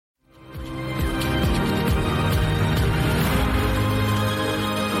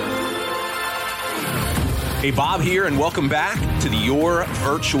Hey, Bob here, and welcome back to the Your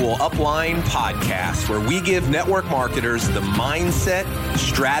Virtual Upline podcast, where we give network marketers the mindset,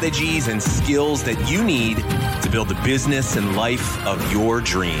 strategies, and skills that you need to build the business and life of your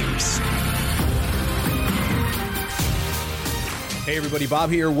dreams. Hey, everybody,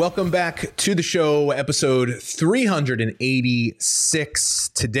 Bob here. Welcome back to the show, episode 386.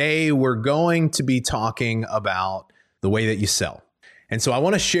 Today, we're going to be talking about the way that you sell. And so I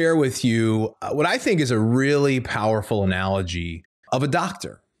want to share with you what I think is a really powerful analogy of a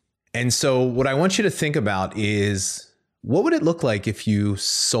doctor. And so what I want you to think about is, what would it look like if you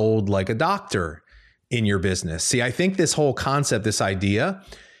sold like a doctor in your business? See, I think this whole concept, this idea,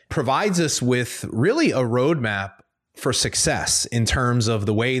 provides us with really a roadmap for success in terms of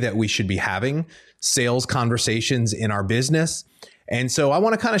the way that we should be having sales conversations in our business. And so I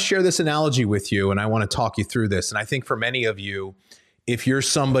want to kind of share this analogy with you, and I want to talk you through this. And I think for many of you, if you're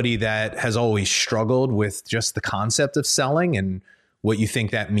somebody that has always struggled with just the concept of selling and what you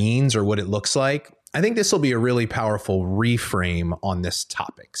think that means or what it looks like, I think this will be a really powerful reframe on this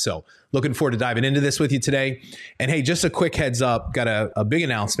topic. So looking forward to diving into this with you today. And hey, just a quick heads up, got a big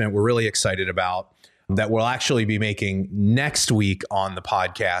announcement we're really excited about that we'll actually be making next week on the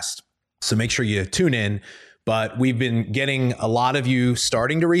podcast. So make sure you tune in. But we've been getting a lot of you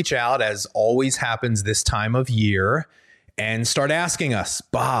starting to reach out, as always happens this time of year, and start asking us,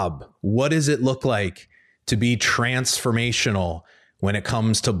 Bob, what does it look like to be transformational when it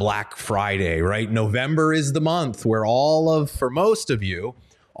comes to Black Friday, right? November is the month where for most of you,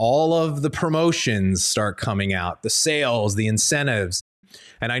 all of the promotions start coming out, the sales, the incentives.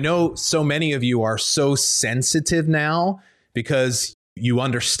 And I know so many of you are so sensitive now because you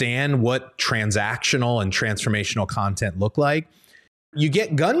understand what transactional and transformational content look like. You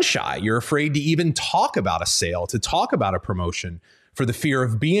get gun shy. You're afraid to even talk about a sale, to talk about a promotion for the fear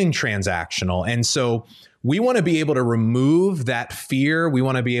of being transactional. And so we want to be able to remove that fear. We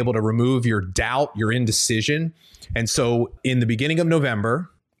want to be able to remove your doubt, your indecision. And so in the beginning of November,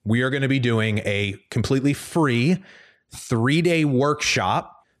 we are going to be doing a completely free 3-day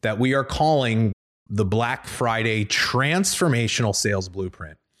workshop that we are calling the Black Friday Transformational Sales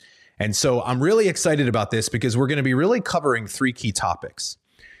Blueprint. And so I'm really excited about this because we're going to be really covering 3 key topics: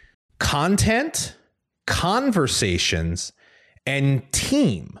 content, conversations, and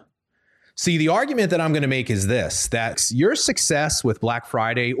team. See, the argument that I'm going to make is this, that your success with Black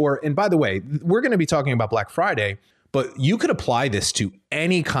Friday, and by the way, we're going to be talking about Black Friday, but you could apply this to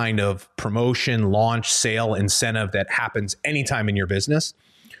any kind of promotion, launch, sale, incentive that happens anytime in your business.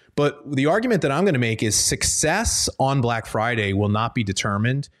 But the argument that I'm going to make is success on Black Friday will not be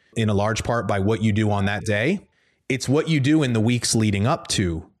determined in a large part by what you do on that day. It's what you do in the weeks leading up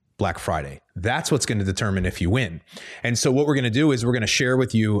to Black Friday. That's what's going to determine if you win. And so what we're going to do is we're going to share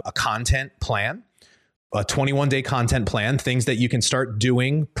with you a content plan, a 21-day content plan, things that you can start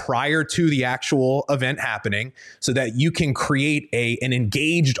doing prior to the actual event happening so that you can create an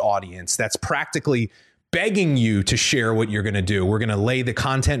engaged audience that's practically begging you to share what you're going to do. We're going to lay the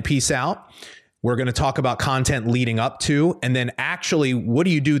content piece out. We're going to talk about content leading up to, and then actually, what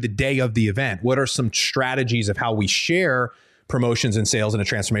do you do the day of the event? What are some strategies of how we share promotions and sales in a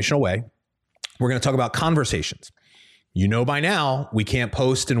transformational way? We're going to talk about conversations. You know by now, we can't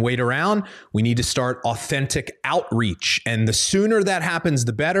post and wait around. We need to start authentic outreach. And the sooner that happens,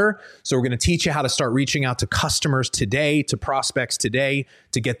 the better. So we're going to teach you how to start reaching out to customers today, to prospects today,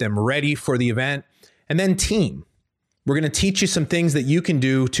 to get them ready for the event. And then team. We're going to teach you some things that you can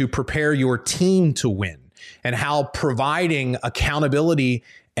do to prepare your team to win, and how providing accountability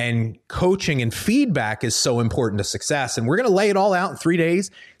and coaching and feedback is so important to success. And we're going to lay it all out in 3 days.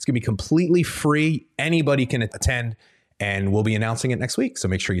 It's going to be completely free. Anybody can attend, and we'll be announcing it next week. So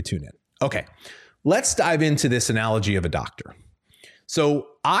make sure you tune in. Okay, let's dive into this analogy of a doctor. So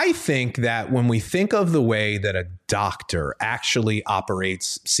I think that when we think of the way that a doctor actually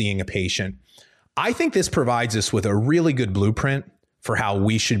operates seeing a patient, I think this provides us with a really good blueprint for how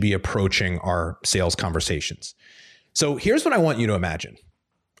we should be approaching our sales conversations. So here's what I want you to imagine.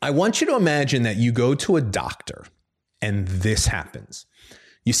 I want you to imagine that you go to a doctor and this happens.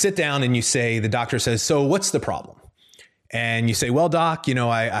 You sit down and the doctor says, so what's the problem? And you say, well, doc,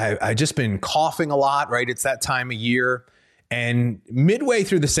 I just been coughing a lot, right? It's that time of year. And midway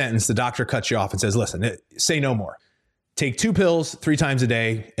through the sentence, the doctor cuts you off and says, listen, say no more. Take 2 pills 3 times a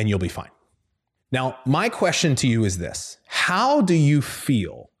day and you'll be fine. Now, my question to you is this: how do you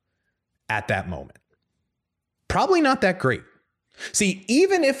feel at that moment? Probably not that great. See,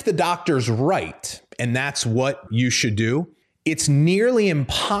 even if the doctor's right and that's what you should do, it's nearly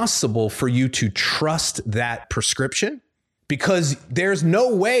impossible for you to trust that prescription because there's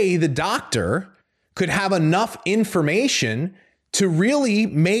no way the doctor could have enough information to really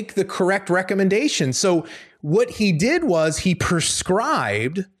make the correct recommendation. So what he did was he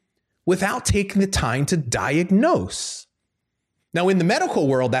prescribed without taking the time to diagnose. Now, in the medical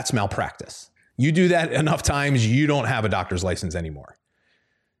world, that's malpractice. You do that enough times, you don't have a doctor's license anymore.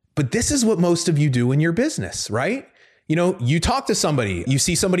 But this is what most of you do in your business, right? You talk to somebody, you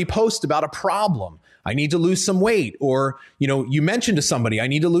see somebody post about a problem. I need to lose some weight. Or, you mention to somebody, I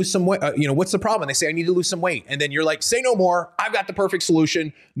need to lose some weight. What's the problem? They say, I need to lose some weight. And then you're like, say no more. I've got the perfect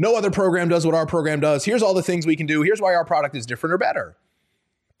solution. No other program does what our program does. Here's all the things we can do. Here's why our product is different or better.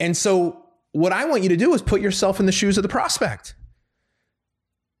 And so what I want you to do is put yourself in the shoes of the prospect.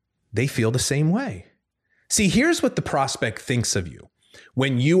 They feel the same way. See, here's what the prospect thinks of you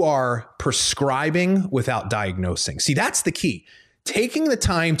when you are prescribing without diagnosing. See, that's the key. Taking the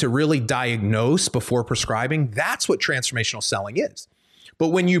time to really diagnose before prescribing, that's what transformational selling is. But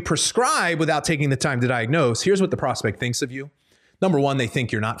when you prescribe without taking the time to diagnose, here's what the prospect thinks of you. Number one, they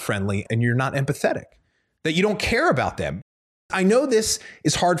think you're not friendly and you're not empathetic, that you don't care about them. I know this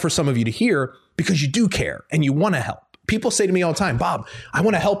is hard for some of you to hear because you do care and you want to help. People say to me all the time, Bob, I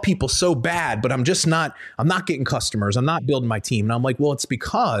want to help people so bad, but I'm not getting customers. I'm not building my team. And I'm like, well, it's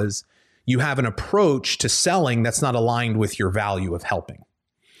because you have an approach to selling that's not aligned with your value of helping.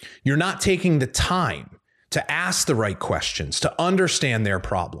 You're not taking the time to ask the right questions, to understand their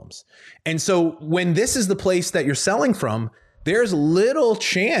problems. And so when this is the place that you're selling from, there's little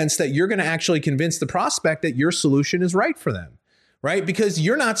chance that you're going to actually convince the prospect that your solution is right for them, right? Because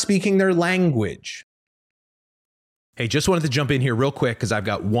you're not speaking their language. Hey, just wanted to jump in here real quick because I've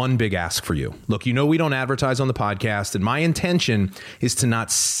got one big ask for you. Look, we don't advertise on the podcast, and my intention is to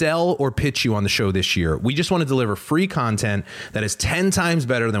not sell or pitch you on the show this year. We just want to deliver free content that is 10 times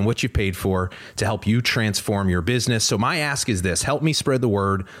better than what you've paid for to help you transform your business. So my ask is this: help me spread the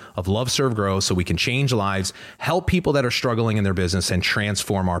word of Love, Serve, Grow so we can change lives, help people that are struggling in their business, and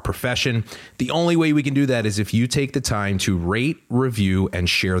transform our profession. The only way we can do that is if you take the time to rate, review, and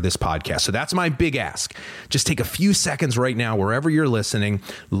share this podcast. So that's my big ask. Just take a few seconds right now, wherever you're listening,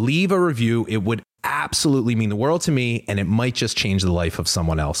 leave a review. It would absolutely mean the world to me, and it might just change the life of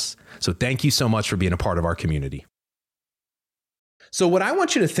someone else. So thank you so much for being a part of our community. So what I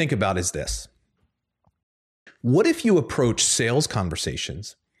want you to think about is this. What if you approach sales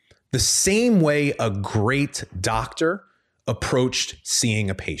conversations the same way a great doctor approached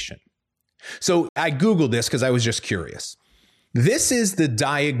seeing a patient? So I Googled this because I was just curious. This is the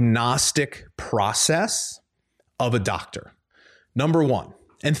diagnostic process of a doctor. Number one,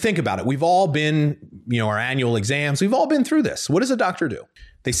 and think about it. We've all been, our annual exams. We've all been through this. What does a doctor do?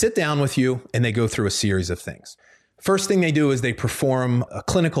 They sit down with you and they go through a series of things. First thing they do is they perform a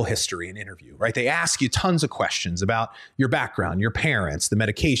clinical history, an interview, right? They ask you tons of questions about your background, your parents, the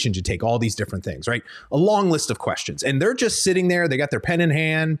medications you take, all these different things, right? A long list of questions. And they're just sitting there. They got their pen in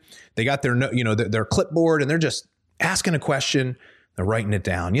hand. They got their clipboard, and they're just asking a question. They're writing it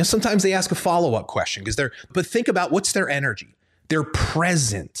down. Sometimes they ask a follow-up question but think about what's their energy. They're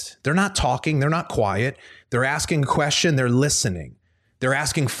present. They're not talking. They're not quiet. They're asking a question. They're listening. They're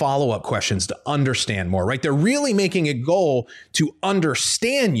asking follow-up questions to understand more, right? They're really making a goal to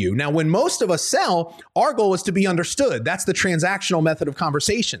understand you. Now, when most of us sell, our goal is to be understood. That's the transactional method of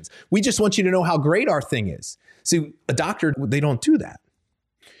conversations. We just want you to know how great our thing is. See, a doctor, they don't do that.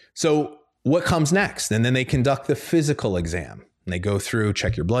 So what comes next? And then they conduct the physical exam. And they go through,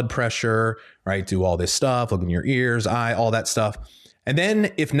 check your blood pressure, right? Do all this stuff, look in your ears, eye, all that stuff. And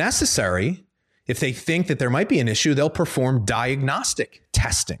then if necessary, if they think that there might be an issue, they'll perform diagnostic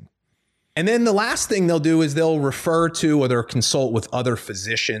testing. And then the last thing they'll do is they'll refer to or they'll consult with other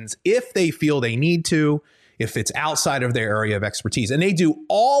physicians if they feel they need to, if it's outside of their area of expertise. And they do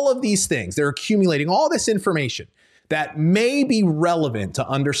all of these things. They're accumulating all this information that may be relevant to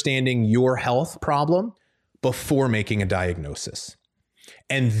understanding your health problem before making a diagnosis.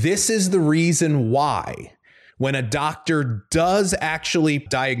 And this is the reason why when a doctor does actually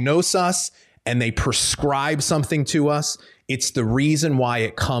diagnose us and they prescribe something to us, it's the reason why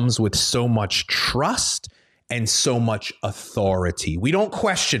it comes with so much trust and so much authority. We don't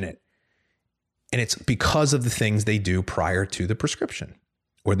question it. And it's because of the things they do prior to the prescription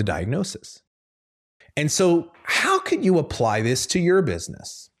or the diagnosis. And so how could you apply this to your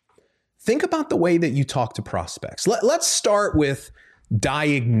business? Think about the way that you talk to prospects. Let's start with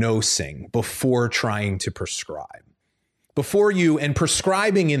diagnosing before trying to prescribe. And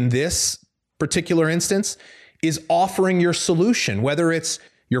prescribing in this particular instance is offering your solution, whether it's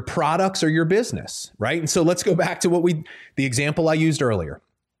your products or your business, right? And so let's go back to the example I used earlier.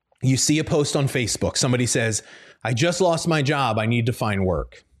 You see a post on Facebook. Somebody says, I just lost my job. I need to find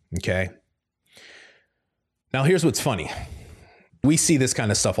work. Okay. Now, here's what's funny. We see this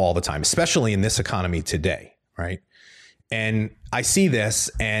kind of stuff all the time, especially in this economy today, right? And I see this,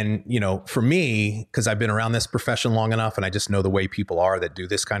 and, for me, because I've been around this profession long enough and I just know the way people are that do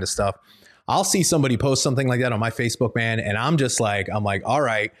this kind of stuff, I'll see somebody post something like that on my Facebook, man, and I'm like, all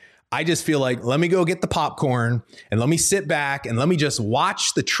right, I just feel like, let me go get the popcorn and let me sit back and let me just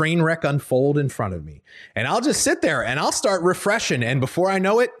watch the train wreck unfold in front of me. And I'll just sit there and I'll start refreshing. And before I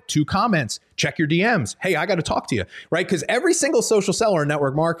know it, 2 comments, check your DMs. Hey, I got to talk to you, right? Because every single social seller and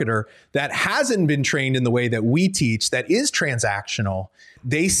network marketer that hasn't been trained in the way that we teach, that is transactional,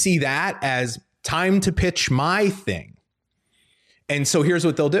 they see that as time to pitch my thing. And so here's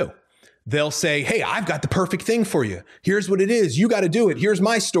what they'll do. They'll say, hey, I've got the perfect thing for you. Here's what it is. You got to do it. Here's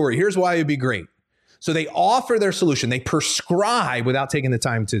my story. Here's why it'd be great. So they offer their solution. They prescribe without taking the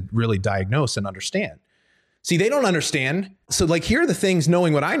time to really diagnose and understand. See, they don't understand. So here are the things,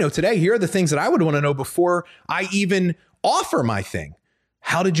 knowing what I know today, here are the things that I would want to know before I even offer my thing.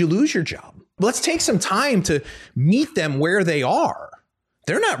 How did you lose your job? Let's take some time to meet them where they are.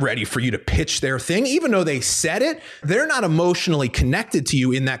 They're not ready for you to pitch their thing. Even though they said it, they're not emotionally connected to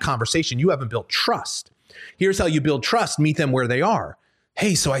you in that conversation. You haven't built trust. Here's how you build trust. Meet them where they are.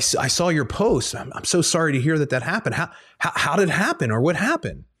 Hey, so I saw your post. I'm so sorry to hear that happened. How did it happen, or what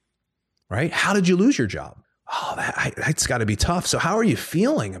happened? Right? How did you lose your job? Oh, that's got to be tough. So how are you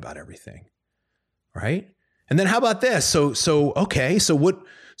feeling about everything? Right? And then how about this? So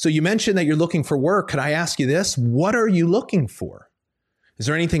you mentioned that you're looking for work. Could I ask you this? What are you looking for? Is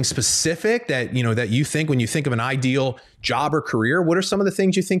there anything specific that you think when you think of an ideal job or career? What are some of the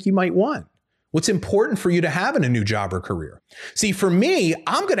things you think you might want? What's important for you to have in a new job or career? See, for me,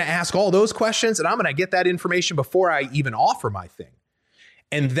 I'm going to ask all those questions and I'm going to get that information before I even offer my thing.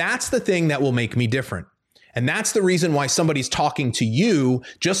 And that's the thing that will make me different. And that's the reason why somebody's talking to you,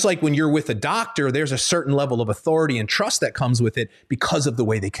 just like when you're with a doctor, there's a certain level of authority and trust that comes with it because of the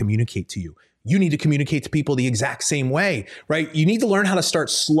way they communicate to you. You need to communicate to people the exact same way, right? You need to learn how to start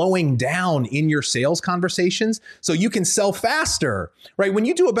slowing down in your sales conversations so you can sell faster, right? When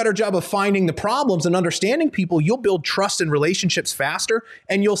you do a better job of finding the problems and understanding people, you'll build trust and relationships faster,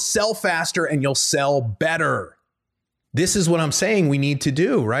 and you'll sell faster and you'll sell better. This is what I'm saying we need to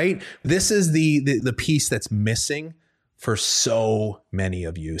do, right? This is the piece that's missing for so many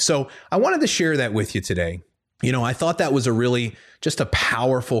of you. So I wanted to share that with you today. I thought that was just a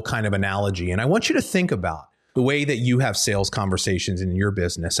powerful kind of analogy. And I want you to think about the way that you have sales conversations in your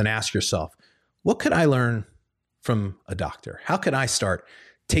business and ask yourself, what could I learn from a doctor? How could I start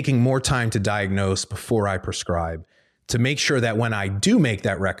taking more time to diagnose before I prescribe to make sure that when I do make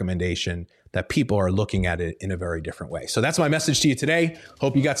that recommendation, that people are looking at it in a very different way? So that's my message to you today.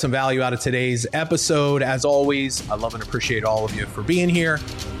 Hope you got some value out of today's episode. As always, I love and appreciate all of you for being here.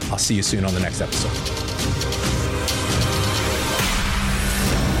 I'll see you soon on the next episode.